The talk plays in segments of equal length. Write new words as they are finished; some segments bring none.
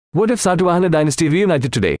What if Satavahana Dynasty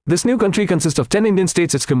reunited today? This new country consists of 10 Indian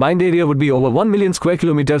states. Its combined area would be over 1 million square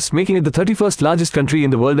kilometers, making it the 31st largest country in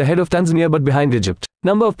the world, ahead of Tanzania but behind Egypt.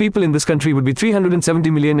 Number of people in this country would be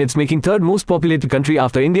 370 million. It's making third most populated country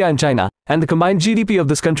after India and China. And the combined GDP of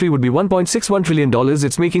this country would be $1.61 trillion.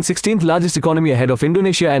 It's making 16th largest economy ahead of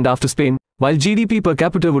Indonesia and after Spain. While GDP per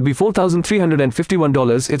capita would be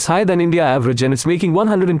 $4,351, it's higher than India average, and it's making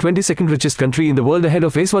 122nd richest country in the world, ahead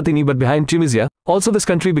of Eswatini but behind Tunisia. Also, this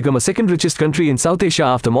country become a second richest country in South Asia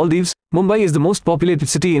after Maldives. Mumbai is the most populated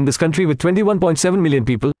city in this country with 21.7 million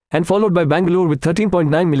people, and followed by Bangalore with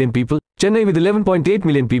 13.9 million people, Chennai with 11.8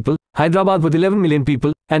 million people, Hyderabad with 11 million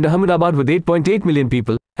people, and Ahmedabad with 8.8 million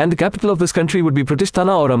people. And the capital of this country would be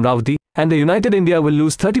Pratisthana or Amravati. And the United India will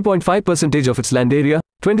lose 30.5% of its land area,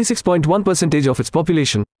 26.1% of its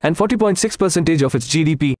population, and 40.6% of its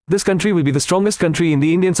GDP. This country will be the strongest country in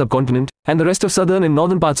the Indian subcontinent, and the rest of southern and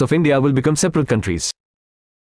northern parts of India will become separate countries.